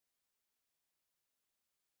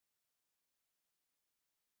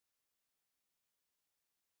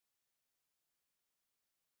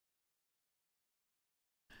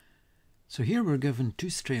So here we're given two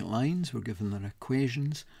straight lines, we're given their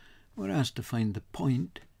equations, we're asked to find the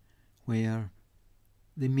point where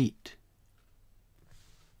they meet.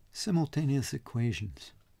 Simultaneous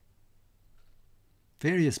equations.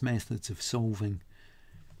 Various methods of solving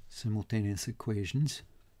simultaneous equations.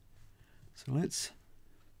 So let's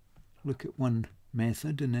look at one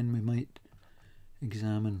method and then we might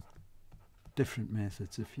examine different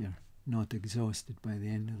methods if you're not exhausted by the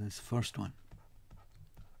end of this first one.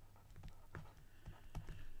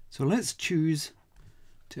 So let's choose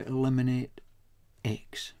to eliminate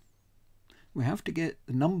x. We have to get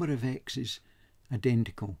the number of x's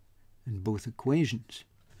identical in both equations.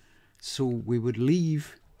 So we would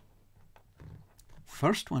leave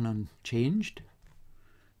first one unchanged,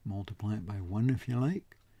 multiply it by 1 if you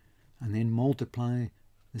like, and then multiply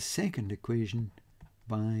the second equation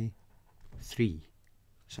by 3.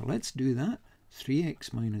 So let's do that.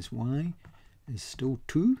 3x minus y is still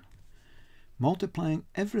 2. Multiplying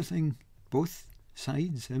everything, both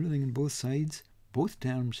sides, everything in both sides, both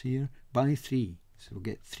terms here, by 3. So we'll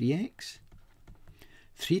get 3x,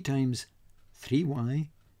 3 times 3y,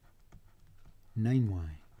 9y.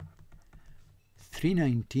 3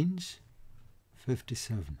 19s,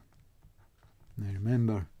 57. Now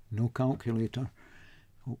remember, no calculator.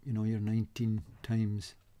 Hope you know your 19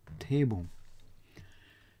 times table.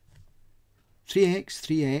 3x,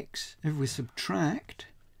 3x. If we subtract,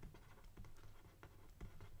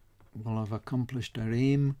 we'll have accomplished our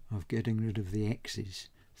aim of getting rid of the x's.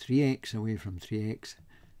 3x away from 3x,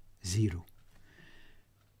 0.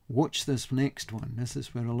 Watch this next one. This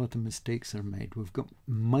is where a lot of mistakes are made. We've got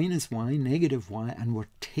minus y, negative y, and we're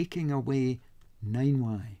taking away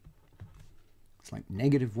 9y. It's like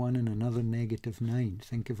negative 1 and another negative 9.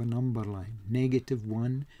 Think of a number line. Negative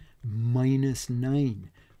 1 minus 9.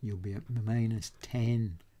 You'll be at minus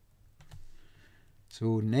 10.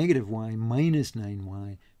 So negative y minus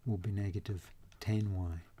 9y will be negative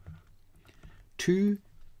 10y. 2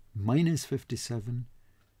 minus 57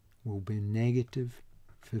 will be negative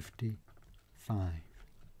 55.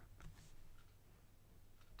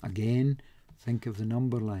 Again, think of the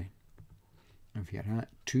number line. If you're at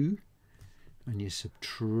 2 and you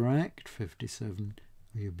subtract 57,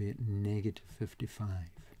 you'll be at negative 55.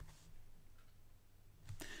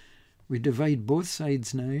 We divide both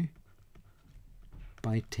sides now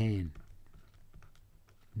by 10.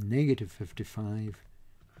 Negative 55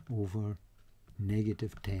 over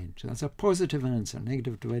negative 10. So that's a positive answer.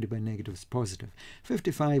 Negative divided by negative is positive.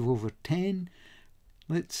 55 over 10.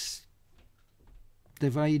 Let's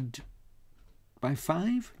divide by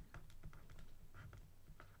 5.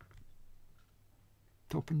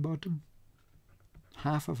 Top and bottom.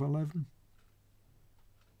 Half of 11.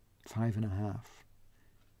 5.5.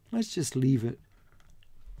 Let's just leave it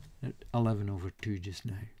at 11 over 2 just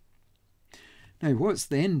now. Now what's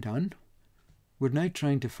then done? We're now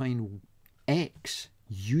trying to find x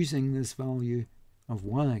using this value of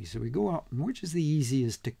y. So we go up, and which is the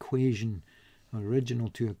easiest equation, original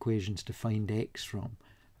two equations to find x from?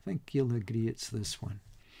 I think you'll agree it's this one.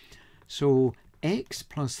 So x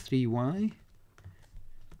plus 3y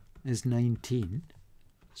is 19.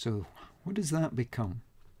 So what does that become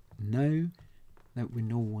now that we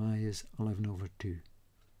know y is 11 over 2?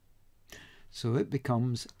 So it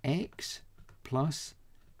becomes x plus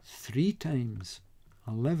 3 times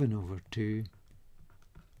 11 over 2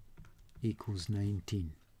 equals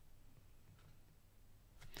 19.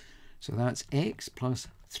 So that's x plus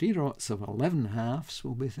 3 rots of 11 halves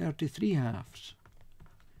will be 33 halves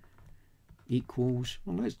equals,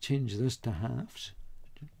 well, let's change this to halves,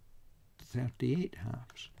 38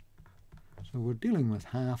 halves. So we're dealing with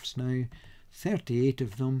halves now. 38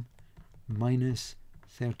 of them minus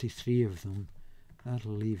 33 of them.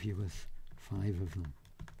 That'll leave you with 5 of them.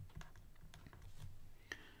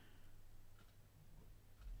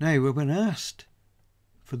 Now we've been asked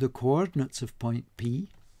for the coordinates of point P.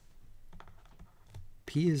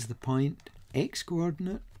 P is the point, x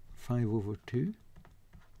coordinate 5 over 2,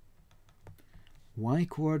 y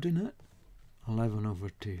coordinate 11 over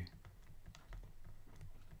 2.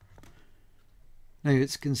 Now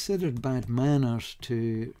it's considered bad manners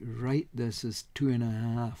to write this as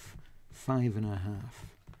 2.5, 5.5.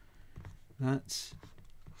 That's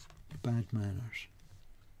bad manners.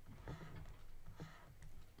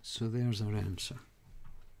 So there's our answer.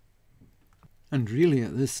 And really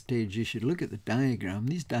at this stage you should look at the diagram.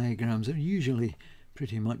 These diagrams are usually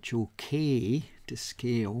pretty much okay to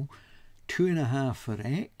scale. 2.5 for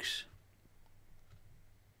x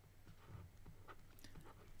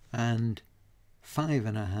and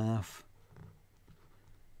 5.5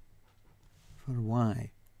 for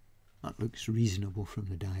y. That looks reasonable from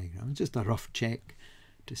the diagram. Just a rough check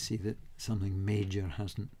to see that something major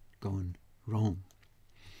hasn't gone wrong.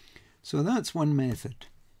 So that's one method.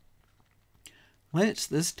 Let's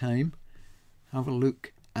this time have a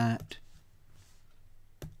look at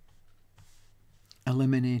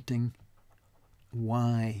eliminating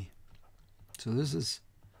y. So this is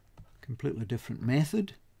a completely different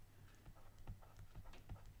method.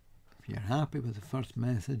 If you're happy with the first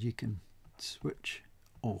method, you can switch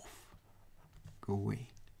off, go away.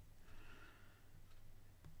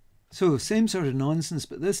 So same sort of nonsense,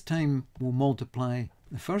 but this time we'll multiply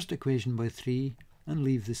the first equation by 3 and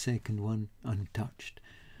leave the second one untouched.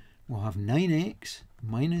 We'll have 9x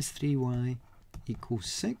minus 3y equals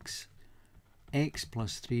 6, x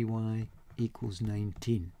plus 3y equals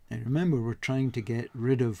 19. Now remember, we're trying to get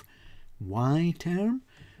rid of y term,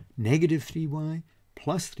 negative 3y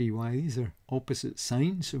plus 3y. These are opposite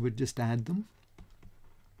signs, so we'd just add them.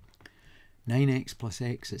 9x plus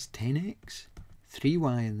x is 10x.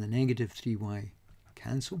 3y and the negative 3y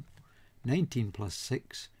cancel. 19 plus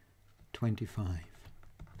 6, 25.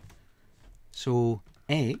 So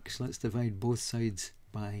x, let's divide both sides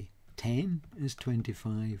by 10, is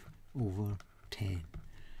 25 over 10.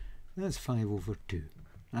 That's 5 over 2,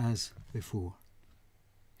 as before.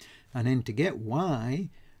 And then to get y,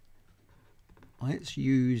 let's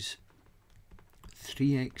use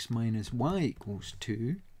 3x minus y equals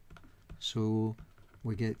 2. So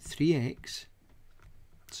we get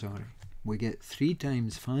we get 3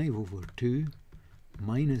 times 5 over 2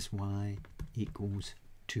 minus y equals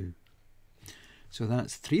 2. So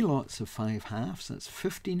that's 3 lots of 5 halves, that's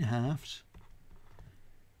 15 halves,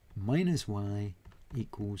 minus y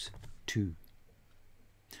equals 2.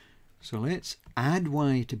 So let's add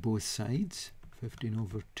y to both sides. 15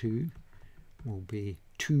 over 2 will be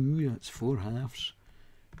 2, that's 4 halves,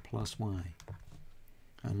 plus y.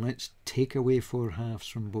 And let's take away 4 halves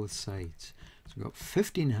from both sides. So we've got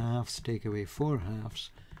 15 halves, take away 4 halves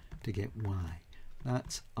to get y.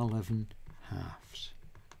 That's 11 halves.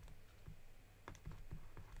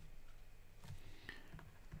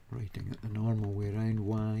 Writing it the normal way around,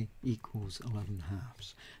 y equals 11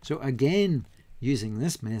 halves. So again, using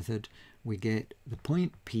this method, we get the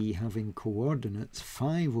point P having coordinates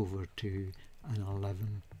 5 over 2 and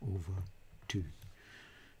 11 over 2.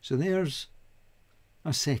 So there's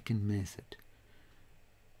a second method.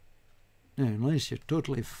 Now, unless you're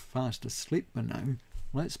totally fast asleep by now,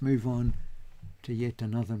 let's move on to yet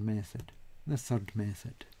another method, the third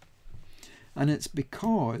method. And it's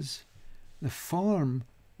because the form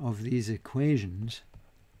of these equations,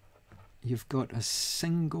 you've got a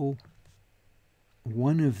single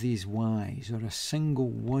one of these y's or a single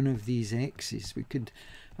one of these x's. We could,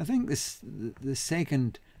 I think the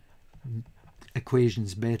second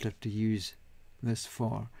equation's better to use this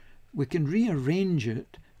for. We can rearrange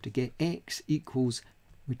it to get x equals,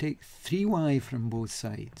 we take 3y from both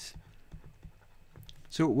sides.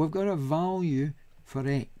 So we've got a value for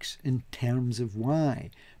x in terms of y.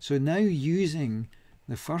 So now using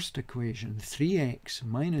the first equation, 3x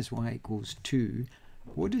minus y equals 2,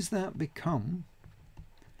 what does that become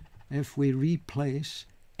if we replace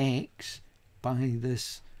x by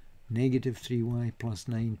this negative 3y plus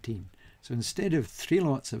 19? So instead of 3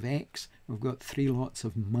 lots of x, we've got 3 lots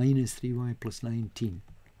of minus 3y plus 19.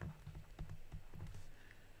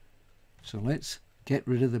 So let's get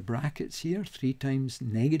rid of the brackets here. 3 times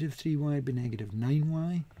negative 3y by negative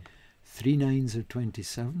 9y. 3 9s are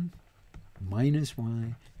 27. Minus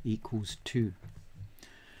y equals 2.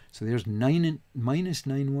 So there's 9 minus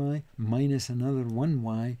 9y minus another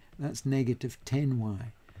 1y. That's negative 10y.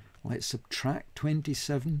 Let's subtract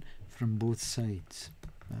 27 from both sides.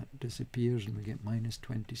 That disappears and we get minus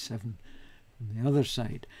 27 from the other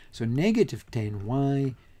side. So negative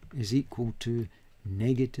 10y is equal to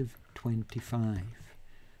negative 25.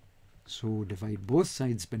 So divide both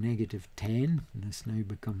sides by negative 10, and this now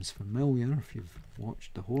becomes familiar if you've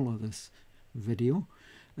watched the whole of this video.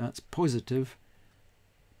 That's positive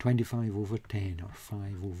 25 over 10, or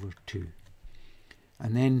 5 over 2.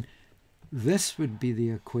 And then this would be the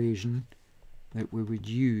equation that we would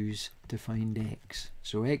use to find x.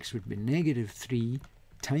 So x would be negative 3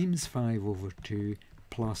 times 5 over 2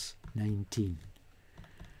 plus 19.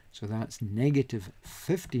 So that's negative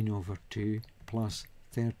 15 over 2 plus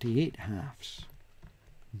 38 halves.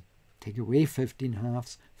 Take away 15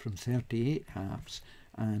 halves from 38 halves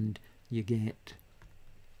and you get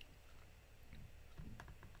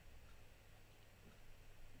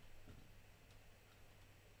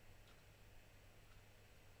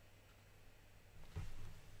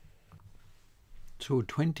so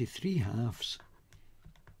 23 halves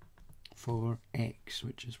for x,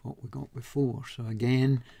 which is what we got before. So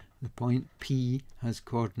again, the point P has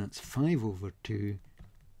coordinates 5 over 2,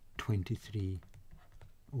 23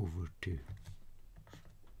 over 2.